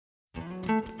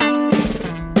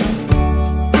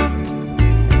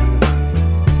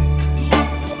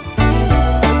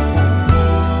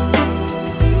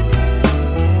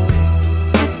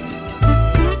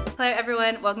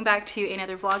everyone, welcome back to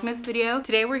another Vlogmas video.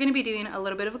 Today we're going to be doing a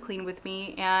little bit of a clean with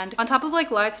me, and on top of like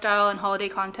lifestyle and holiday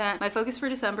content, my focus for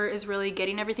December is really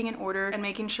getting everything in order and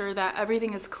making sure that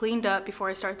everything is cleaned up before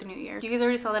I start the new year. You guys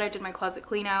already saw that I did my closet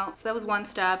clean out, so that was one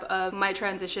step of my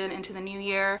transition into the new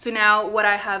year. So now what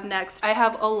I have next, I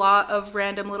have a lot of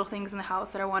random little things in the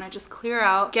house that I want to just clear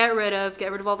out, get rid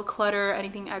of all the clutter,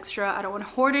 anything extra. I don't want to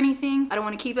hoard anything. I don't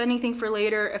want to keep anything for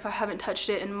later if I haven't touched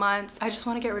it in months. I just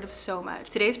want to get rid of so much.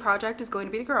 Today's project is going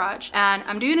to be the garage, and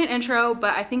I'm doing an intro,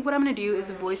 but I think what I'm going to do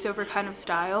is a voiceover kind of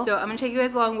style. So I'm going to take you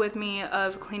guys along with me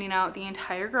of cleaning out the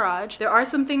entire garage. There are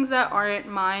some things that aren't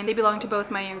mine. They belong to both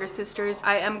my younger sisters.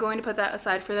 I am going to put that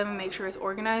aside for them and make sure it's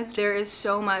organized. There is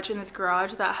so much in this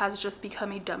garage that has just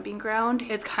become a dumping ground.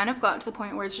 It's kind of gotten to the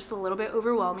point where it's just a little bit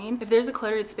overwhelming. If there's a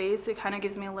cluttered space, it kind of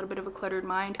gives me a little bit of a cluttered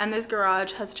mind, and this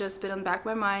garage has just been on the back of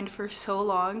my mind for so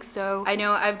long. So I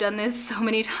know I've done this so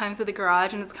many times with the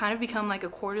garage, and it's kind of become like a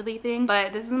quarterly thing,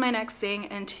 but this is my next thing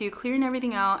into clearing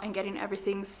everything out and getting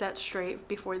everything set straight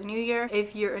before the new year.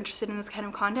 If you're interested in this kind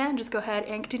of content, just go ahead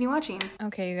and continue watching.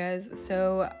 Okay, you guys,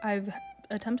 so I've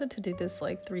attempted to do this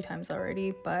like 3 times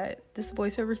already, but this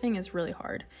voiceover thing is really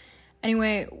hard.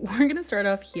 Anyway, we're gonna start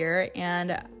off here,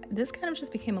 and this kind of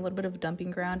just became a little bit of a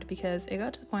dumping ground because it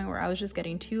got to the point where I was just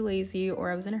getting too lazy, or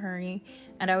I was in a hurry,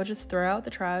 and I would just throw out the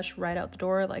trash right out the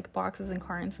door, like boxes and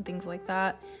cartons and things like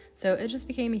that. So it just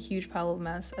became a huge pile of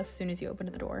mess as soon as you opened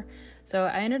the door. So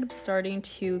I ended up starting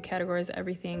to categorize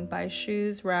everything by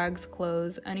shoes, rags,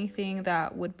 clothes, anything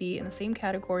that would be in the same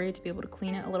category to be able to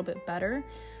clean it a little bit better.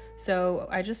 So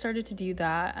I just started to do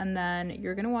that, and then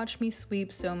you're gonna watch me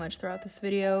sweep so much throughout this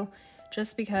video.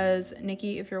 Just because,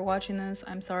 Nikki, if you're watching this,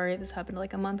 I'm sorry, this happened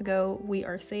like a month ago. We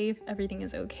are safe, everything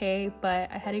is okay, but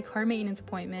I had a car maintenance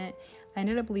appointment. I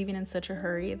ended up leaving in such a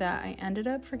hurry that I ended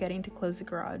up forgetting to close the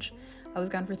garage. I was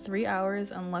gone for 3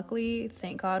 hours, and luckily,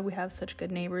 thank God, we have such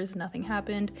good neighbors, nothing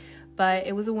happened, but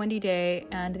it was a windy day,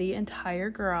 and the entire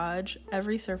garage,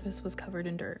 every surface was covered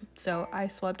in dirt, so I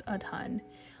swept a ton.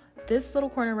 This little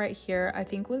corner right here, I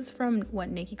think was from what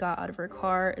Nikki got out of her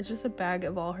car. It's just a bag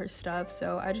of all her stuff,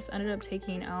 so I just ended up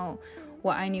taking out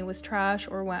what I knew was trash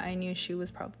or what I knew she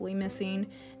was probably missing.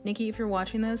 Nikki, if you're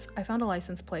watching this, I found a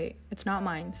license plate. It's not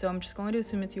mine, so I'm just going to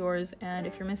assume it's yours, and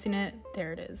if you're missing it,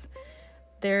 there it is.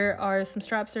 There are some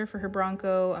straps there for her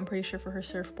Bronco, I'm pretty sure for her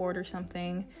surfboard or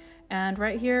something. And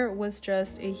right here was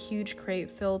just a huge crate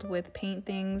filled with paint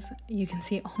things. You can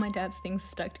see all my dad's things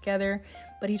stuck together,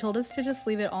 but he told us to just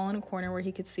leave it all in a corner where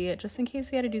he could see it, just in case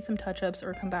he had to do some touch-ups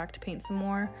or come back to paint some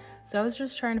more. So I was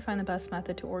just trying to find the best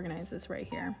method to organize this right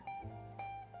here.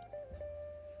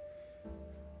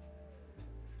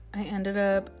 I ended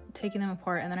up taking them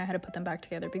apart, and then I had to put them back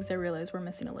together because I realized we're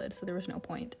missing a lid, so there was no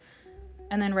point.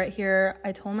 And then right here,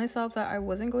 I told myself that I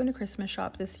wasn't going to Christmas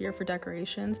shop this year for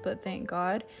decorations, but thank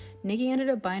God, Nikki ended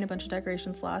up buying a bunch of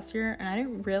decorations last year, and I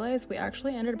didn't realize we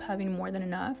actually ended up having more than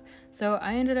enough. So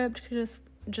I ended up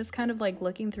just kind of like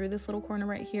looking through this little corner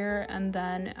right here, and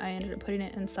then I ended up putting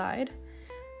it inside.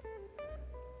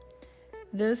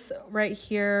 This right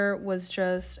here was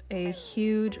just a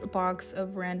huge box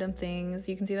of random things.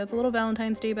 You can see that's a little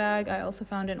Valentine's Day bag. I also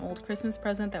found an old Christmas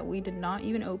present that we did not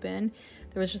even open.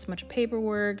 There was just a bunch of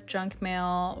paperwork, junk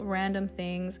mail, random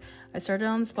things. I started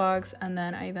on this box, and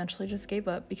then I eventually just gave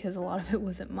up because a lot of it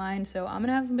wasn't mine. So I'm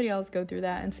gonna have somebody else go through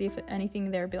that and see if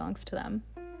anything there belongs to them.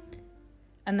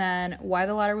 And then why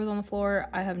the ladder was on the floor,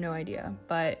 I have no idea,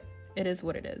 but it is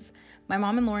what it is. My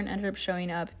mom and Lauren ended up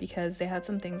showing up because they had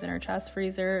some things in our chest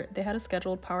freezer. They had a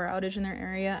scheduled power outage in their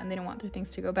area, and they didn't want their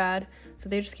things to go bad, so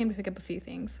they just came to pick up a few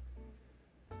things.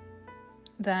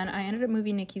 Then I ended up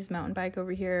moving Nikki's mountain bike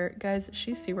over here. Guys,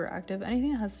 she's super active.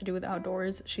 Anything that has to do with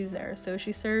outdoors, she's there. So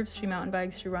she surfs, she mountain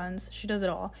bikes, she runs, she does it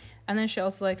all. And then she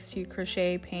also likes to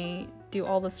crochet, paint, do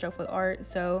all the stuff with art.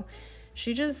 So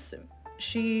she's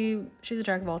a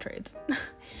jack of all trades.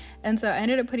 And so I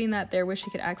ended up putting that there where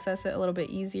she could access it a little bit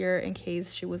easier in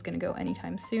case she was going to go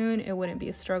anytime soon. It wouldn't be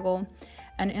a struggle.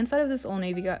 And inside of this Old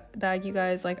Navy bag, you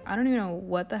guys, like, I don't even know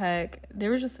what the heck.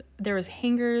 There was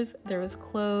hangers, there was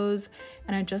clothes,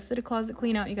 and I just did a closet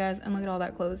clean out, you guys, and look at all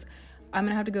that clothes. I'm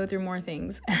gonna have to go through more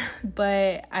things.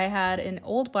 But I had an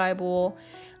old Bible,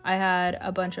 I had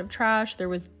a bunch of trash, there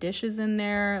was dishes in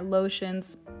there,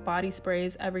 lotions, body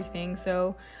sprays, everything.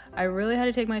 So I really had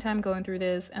to take my time going through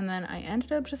this, and then I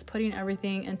ended up just putting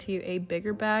everything into a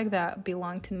bigger bag that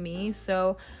belonged to me.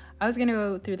 So I was gonna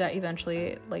go through that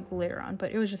eventually, like later on,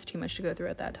 but it was just too much to go through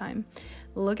at that time.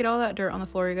 Look at all that dirt on the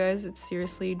floor, you guys. It's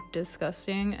seriously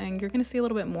disgusting, and you're gonna see a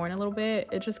little bit more in a little bit.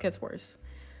 It just gets worse.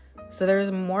 So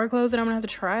there's more clothes that I'm gonna have to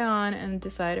try on and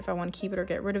decide if I want to keep it or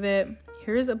get rid of it.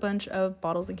 Here's a bunch of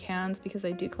bottles and cans because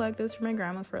I do collect those for my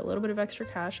grandma for a little bit of extra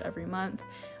cash every month.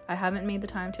 I haven't made the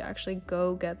time to actually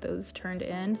go get those turned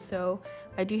in, so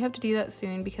I do have to do that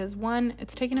soon because 1,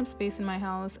 it's taking up space in my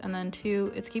house, and then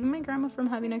 2, it's keeping my grandma from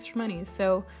having extra money.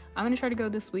 So I'm gonna try to go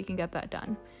this week and get that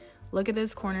done. Look at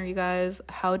this corner, you guys,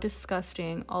 how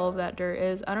disgusting all of that dirt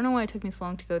is. I don't know why it took me so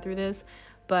long to go through this,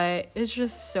 but it's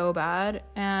just so bad,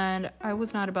 and I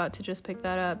was not about to just pick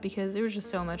that up because there was just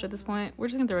so much at this point. We're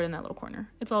just gonna throw it in that little corner.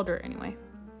 It's all dirt anyway.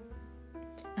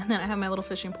 And then I have my little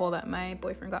fishing pole that my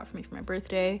boyfriend got for me for my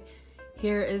birthday.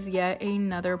 Here is yet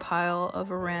another pile of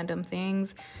random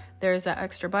things. There's that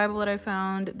extra Bible that I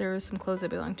found. There was some clothes that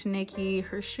belonged to Nikki,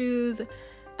 her shoes,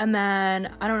 and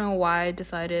then I don't know why I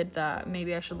decided that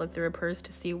maybe I should look through her purse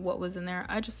to see what was in there.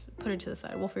 I just put it to the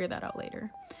side. We'll figure that out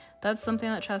later. That's something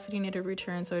that Chastity needed to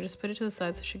return, so I just put it to the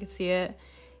side so she could see it.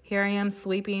 Here I am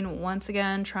sweeping once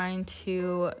again, trying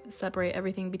to separate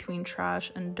everything between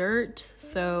trash and dirt.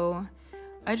 So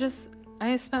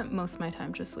I spent most of my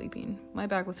time just sweeping. My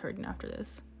back was hurting after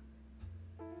this.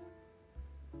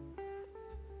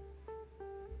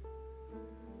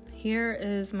 Here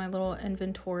is my little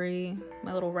inventory,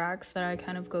 my little racks that I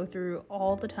kind of go through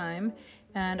all the time,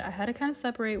 and I had to kind of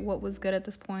separate what was good at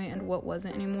this point and what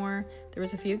wasn't anymore. There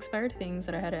was a few expired things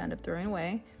that I had to end up throwing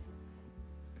away,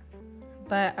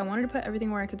 but I wanted to put everything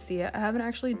where I could see it. I haven't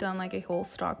actually done like a whole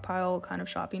stockpile kind of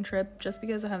shopping trip just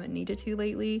because I haven't needed to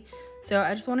lately. So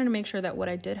I just wanted to make sure that what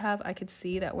I did have, I could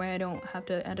see. That way I don't have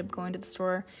to end up going to the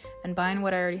store and buying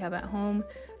what I already have at home.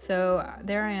 So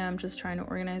there I am just trying to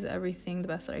organize everything the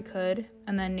best that I could.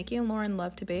 And then Nikki and Lauren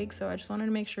love to bake. So I just wanted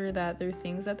to make sure that there are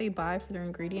things that they buy for their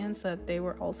ingredients that they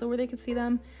were also where they could see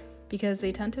them, because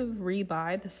they tend to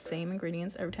re-buy the same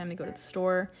ingredients every time they go to the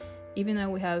store, even though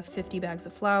we have 50 bags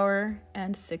of flour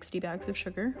and 60 bags of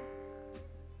sugar.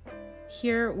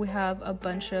 Here we have a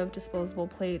bunch of disposable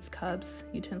plates, cups,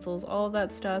 utensils, all of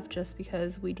that stuff, just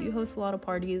because we do host a lot of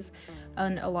parties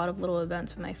and a lot of little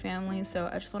events with my family. So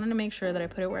I just wanted to make sure that I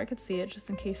put it where I could see it, just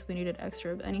in case we needed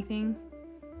extra of anything.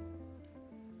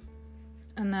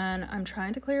 And then I'm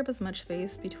trying to clear up as much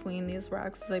space between these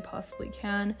racks as I possibly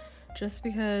can, just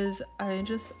because I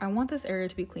want this area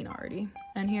to be clean already.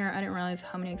 And here I didn't realize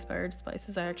how many expired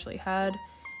spices I actually had.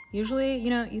 Usually, you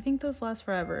know, you think those last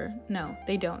forever. No,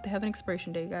 they don't. They have an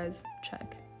expiration date, guys.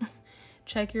 Check.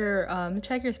 check your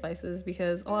spices,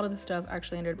 because a lot of the stuff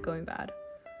actually ended up going bad.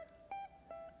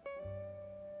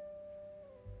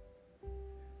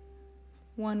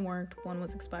 One worked, one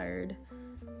was expired.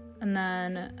 And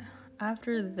then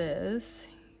after this,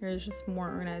 here's just more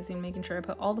organizing, making sure I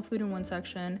put all the food in one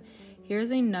section.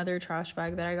 Here's another trash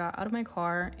bag that I got out of my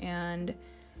car, and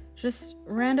just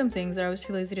random things that I was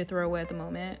too lazy to throw away at the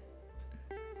moment.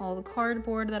 All the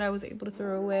cardboard that I was able to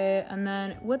throw away. And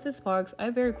then with this box, I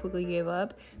very quickly gave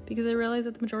up because I realized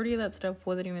that the majority of that stuff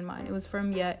wasn't even mine. It was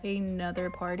from yet another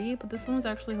party, but this one was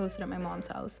actually hosted at my mom's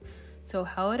house. So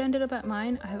how it ended up at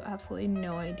mine, I have absolutely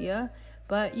no idea.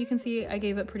 But you can see I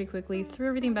gave up pretty quickly, threw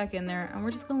everything back in there, and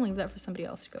we're just gonna leave that for somebody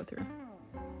else to go through.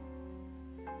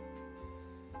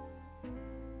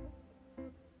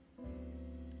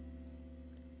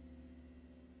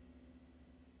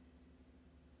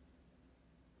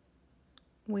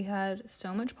 We had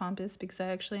so much Pompous because I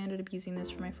actually ended up using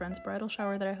this for my friend's bridal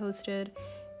shower that I hosted,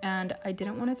 and I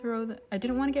didn't want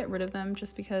to get rid of them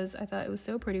just because I thought it was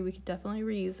so pretty. We could definitely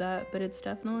reuse that, but it's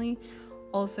definitely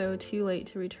also too late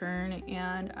to return,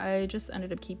 and I just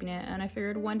ended up keeping it, and I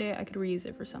figured one day I could reuse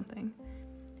it for something.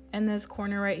 In this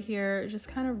corner right here, just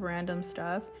kind of random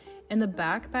stuff. In the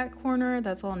back corner,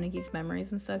 that's all Nikki's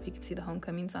memories and stuff. You can see the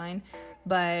homecoming sign.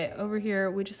 But over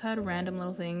here, we just had random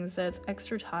little things. That's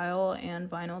extra tile and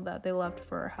vinyl that they left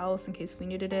for our house in case we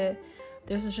needed it.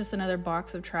 This is just another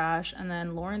box of trash. And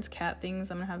then Lauren's cat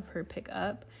things I'm gonna have her pick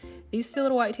up. These two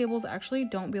little white tables actually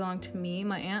don't belong to me.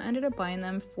 My aunt ended up buying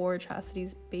them for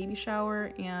Chastity's baby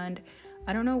shower, and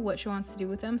I don't know what she wants to do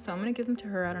with them, so I'm gonna give them to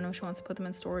her. I don't know if she wants to put them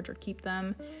in storage or keep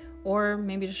them, or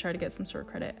maybe just try to get some store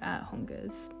credit at Home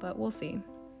Goods, but we'll see.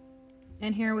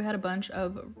 And here we had a bunch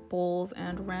of bowls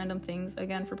and random things,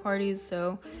 again, for parties,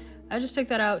 so I just took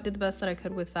that out, did the best that I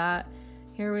could with that.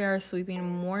 Here we are sweeping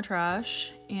more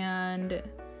trash, and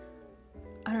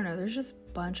I don't know, there's just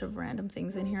a bunch of random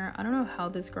things in here. I don't know how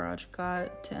this garage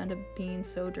got to end up being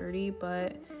so dirty,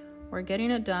 but we're getting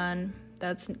it done.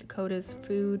 That's Dakota's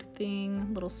food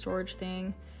thing, little storage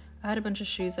thing. I had a bunch of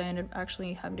shoes I ended up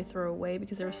actually having to throw away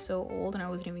because they were so old and I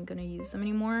wasn't even going to use them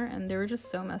anymore, and they were just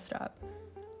so messed up.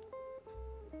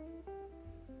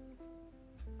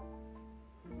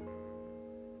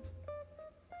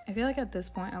 I feel like at this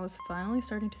point I was finally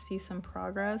starting to see some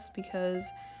progress because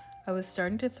I was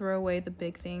starting to throw away the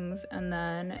big things, and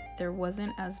then there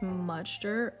wasn't as much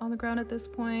dirt on the ground at this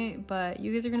point, but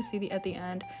you guys are gonna see at the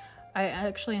end. I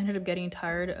actually ended up getting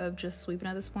tired of just sweeping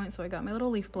at this point, so I got my little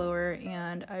leaf blower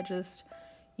and I just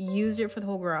used it for the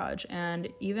whole garage. And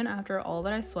even after all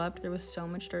that I swept, there was so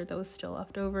much dirt that was still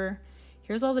left over.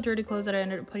 Here's all the dirty clothes that I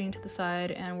ended up putting to the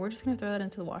side, and we're just gonna throw that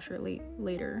into the washer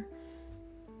later.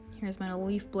 Here's my little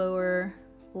leaf blower.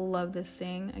 Love this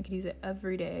thing. I could use it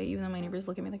every day, even though my neighbors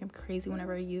look at me like I'm crazy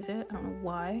whenever I use it. I don't know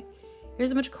why.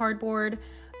 Here's a bunch of cardboard.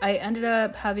 I ended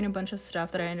up having a bunch of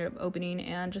stuff that I ended up opening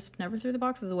and just never threw the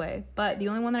boxes away. But the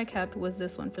only one that I kept was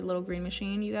this one for the little green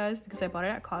machine, you guys, because I bought it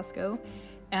at Costco.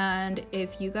 And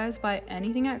if you guys buy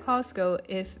anything at Costco,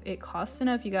 if it costs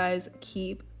enough, you guys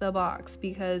keep the box,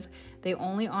 because they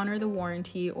only honor the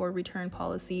warranty or return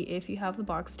policy if you have the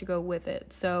box to go with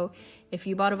it. So if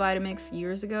you bought a Vitamix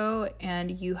years ago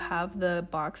and you have the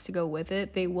box to go with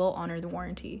it, they will honor the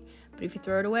warranty. But if you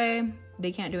throw it away,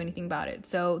 they can't do anything about it.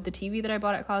 So the TV that I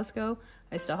bought at Costco,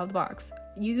 I still have the box.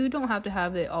 You don't have to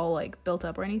have it all like built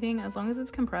up or anything. As long as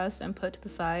it's compressed and put to the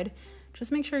side,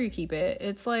 just make sure you keep it.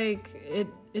 It's like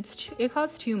it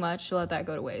costs too much to let that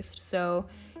go to waste. So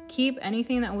keep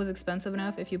anything that was expensive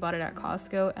enough if you bought it at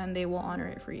Costco, and they will honor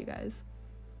it for you guys.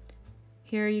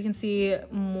 Here you can see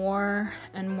more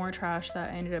and more trash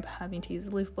that I ended up having to use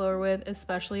the leaf blower with,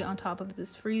 especially on top of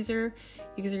this freezer.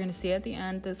 You guys are gonna see at the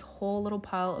end this whole little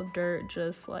pile of dirt,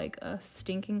 just like a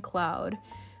stinking cloud.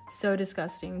 So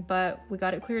disgusting, but we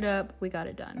got it cleared up, we got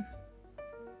it done.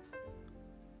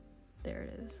 There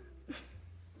it is.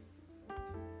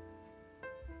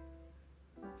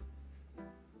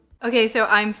 Okay, so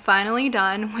I'm finally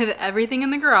done with everything in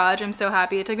the garage. I'm so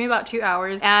happy. It took me about 2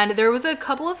 hours, and there was a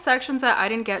couple of sections that I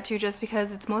didn't get to just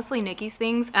because it's mostly Nikki's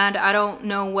things, and I don't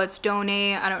know what's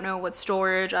donate, I don't know what's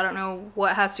storage, I don't know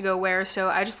what has to go where, so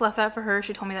I just left that for her.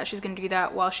 She told me that she's gonna do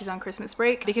that while she's on Christmas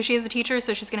break because she is a teacher,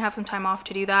 so she's gonna have some time off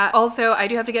to do that. Also, I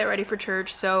do have to get ready for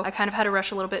church, so I kind of had to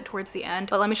rush a little bit towards the end,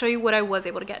 but let me show you what I was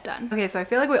able to get done. Okay, so I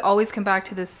feel like we always come back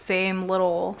to this same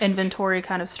little inventory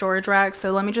kind of storage rack,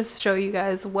 so let me just show you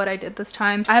guys what I did this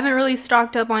time. I haven't really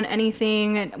stocked up on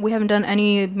anything. We haven't done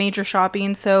any major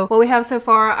shopping, so what we have so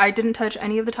far, I didn't touch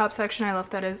any of the top section. I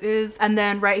left that as is. And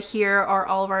then right here are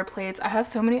all of our plates. I have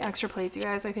so many extra plates, you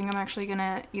guys. I think I'm actually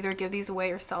gonna either give these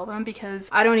away or sell them because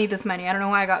I don't need this many. I don't know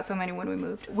why I got so many when we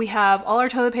moved. We have all our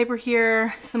toilet paper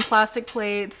here, some plastic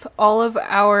plates, all of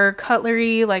our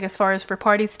cutlery, like as far as for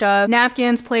party stuff,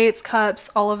 napkins, plates, cups,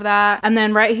 all of that. And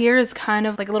then right here is kind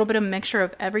of like a little bit of a mixture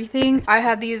of everything. I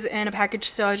had these in a package,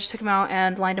 so I just took them out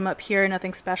and lined them up here.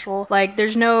 Nothing special. Like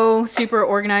there's no super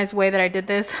organized way that I did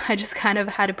this. I just kind of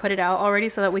had to put it out already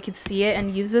so that we could see it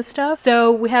and use this stuff.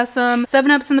 So we have some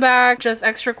 7-Ups in the back, just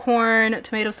extra corn,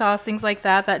 tomato sauce, things like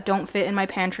that that don't fit in my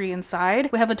pantry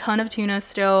inside. We have a ton of tuna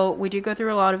still. We do go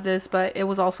through a lot of this, but it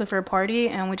was also for a party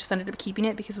and we just ended up keeping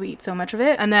it because we eat so much of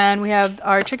it. And then we have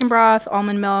our chicken broth,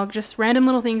 almond milk, just random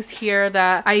little things here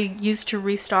that I used to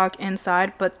restock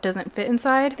inside but doesn't fit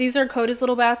inside. These are Coda's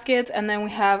little baskets, and then we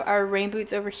have our rain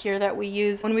boots over here that we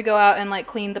use when we go out and like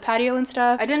clean the patio and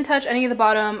stuff. I didn't touch any of the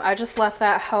bottom. I just left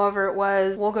that however it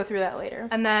was. We'll go through that later.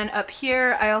 And then up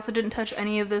here, I also didn't touch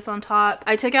any of this on top.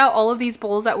 I took out all of these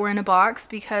bowls that were in a box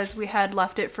because we had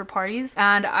left it for parties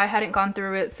and I hadn't gone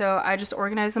through it, so I just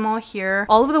organized them all here.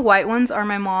 All of the white ones are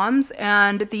my mom's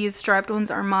and these striped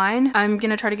ones are mine. I'm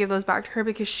gonna try to give those back to her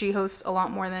because she hosts a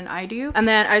lot more than I do. And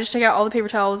then I just took out all the paper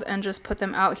towels and just put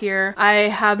them out here. I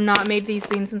have not made these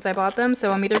beans since I bought them,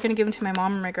 so I'm either gonna give them to my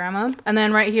mom or my grandma. And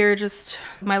then right here, just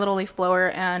my little leaf blower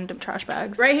and trash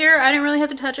bags. Right here, I didn't really have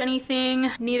to touch anything.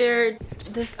 Neither,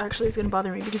 this actually is gonna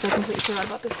bother me because I completely forgot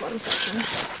about this bottom section.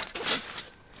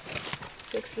 Let's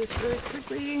fix this really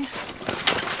quickly.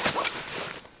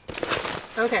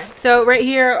 Okay, so right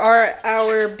here are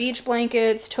our beach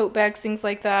blankets, tote bags, things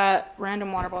like that,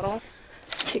 random water bottle.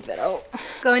 Take that out.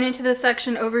 Going into this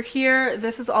section over here,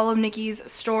 this is all of Nikki's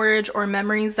storage or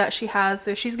memories that she has,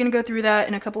 so she's gonna go through that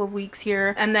in a couple of weeks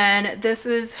here. And then this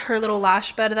is her little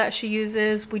lash bed that she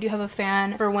uses. We do have a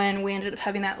fan for when we ended up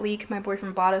having that leak. My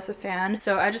boyfriend bought us a fan,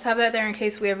 so I just have that there in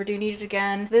case we ever do need it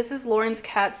again. This is Lauren's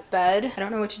cat's bed. I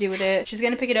don't know what to do with it. She's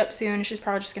gonna pick it up soon. She's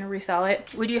probably just gonna resell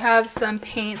it. We do have some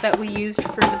paint that we used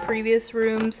for the previous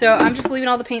room, so I'm just leaving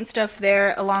all the paint stuff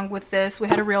there along with this. We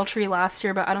had a real tree last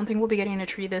year, but I don't think we'll be getting a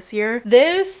tree 3 this year.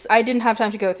 This I didn't have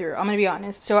time to go through, I'm gonna be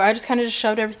honest. So I just kind of just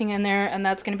shoved everything in there, and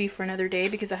that's gonna be for another day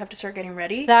because I have to start getting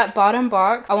ready. That bottom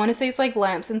box, I want to say it's like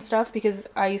lamps and stuff because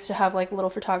I used to have like a little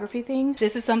photography thing.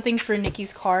 This is something for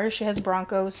Nikki's car. She has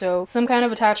Bronco, so some kind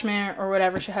of attachment or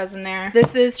whatever she has in there.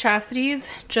 This is Chastity's,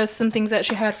 just some things that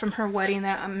she had from her wedding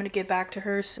that I'm gonna give back to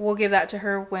her. So we'll give that to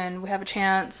her when we have a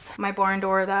chance. My barn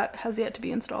door that has yet to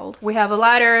be installed. We have a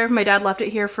ladder. My dad left it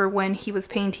here for when he was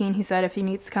painting. He said if he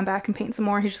needs to come back and paint some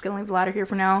more, he's just gonna leave the ladder here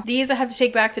for now. These I have to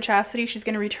take back to Chastity. She's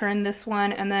gonna return this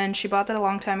one, and then she bought that a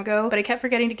long time ago, but I kept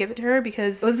forgetting to give it to her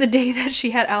because it was the day that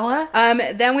she had Ella.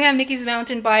 Then we have Nikki's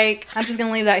mountain bike. I'm just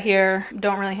gonna leave that here.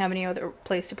 Don't really have any other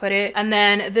place to put it. And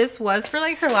then this was for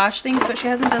like her lash things, but she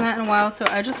hasn't done that in a while, so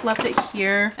I just left it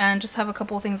here and just have a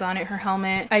couple of things on it. Her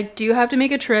helmet. I do have to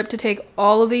make a trip to take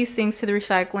all of these things to the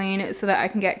recycling so that I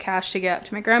can get cash to get up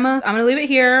to my grandma. I'm gonna leave it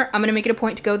here. I'm gonna make it a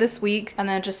point to go this week, and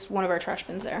then just one of our trash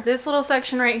bins there. This little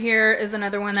section right here is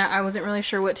another one that I wasn't really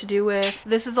sure what to do with.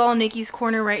 This is all Nikki's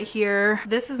corner right here.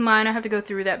 This is mine. I have to go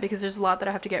through that because there's a lot that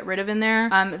I have to get rid of in there.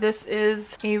 This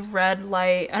is a red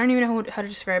light. I don't even know how to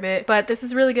describe it, but this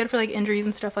is really good for like injuries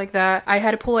and stuff like that. I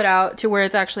had to pull it out to where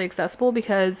it's actually accessible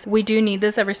because we do need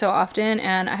this every so often,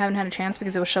 and I haven't had a chance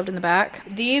because it was shoved in the back.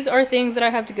 These are things that I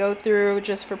have to go through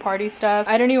just for party stuff.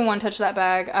 I don't even want to touch that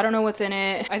bag. I don't know what's in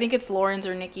it. I think it's Lauren's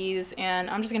or Nikki's, and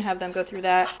I'm just gonna have them go through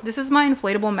that. This is my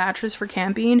inflatable mattress for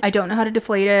camping. I don't know how to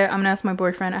deflate it. I'm gonna ask my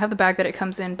boyfriend. I have the bag that it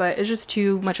comes in, but it's just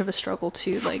too much of a struggle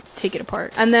to like take it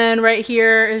apart. And then right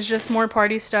here is just more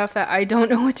party stuff that I don't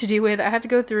know what to do with. I have to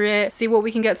go through it, see what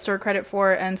we can get store credit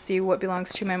for, and see what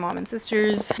belongs to my mom and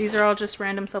sisters. These are all just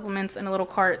random supplements in a little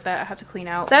cart that I have to clean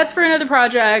out. That's for another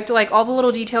project, like all the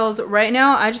little details. Right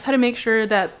now I just had to make sure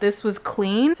that this was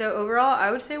clean. So overall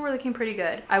I would say we're looking pretty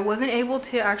good. I wasn't able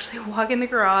to actually walk in the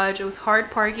garage. It was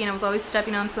hard parking. I was always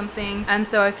stepping on something, and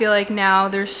so I feel like now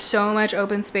there's so much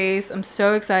open space. I'm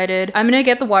so excited. I'm gonna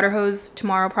get the water hose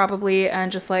tomorrow probably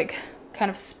and just like kind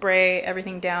of spray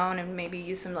everything down and maybe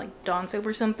use some like Dawn soap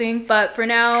or something. But for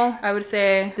now, I would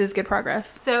say this is good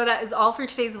progress. So that is all for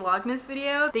today's Vlogmas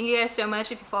video. Thank you guys so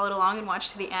much if you followed along and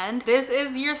watched to the end. This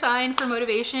is your sign for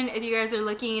motivation if you guys are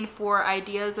looking for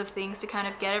ideas of things to kind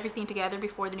of get everything together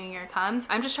before the new year comes.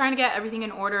 I'm just trying to get everything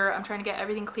in order. I'm trying to get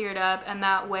everything cleared up, and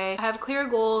that way I have clear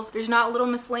goals. There's not little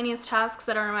miscellaneous tasks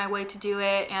that are in my way to do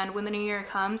it, and when the new year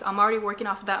comes, I'm already working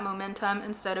off of that momentum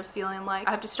instead of feeling like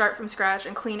I have to start from scratch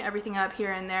and clean everything up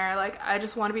here and there. Like, I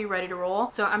just want to be ready to roll.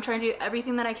 So I'm trying to do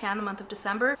everything that I can the month of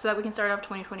December so that we can start off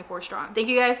 2024 strong. Thank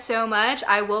you guys so much.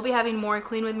 I will be having more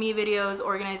clean with me videos,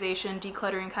 organization,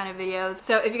 decluttering kind of videos.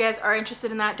 So if you guys are interested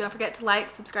in that, don't forget to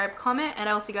like, subscribe, comment, and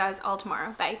I will see you guys all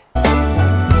tomorrow. Bye.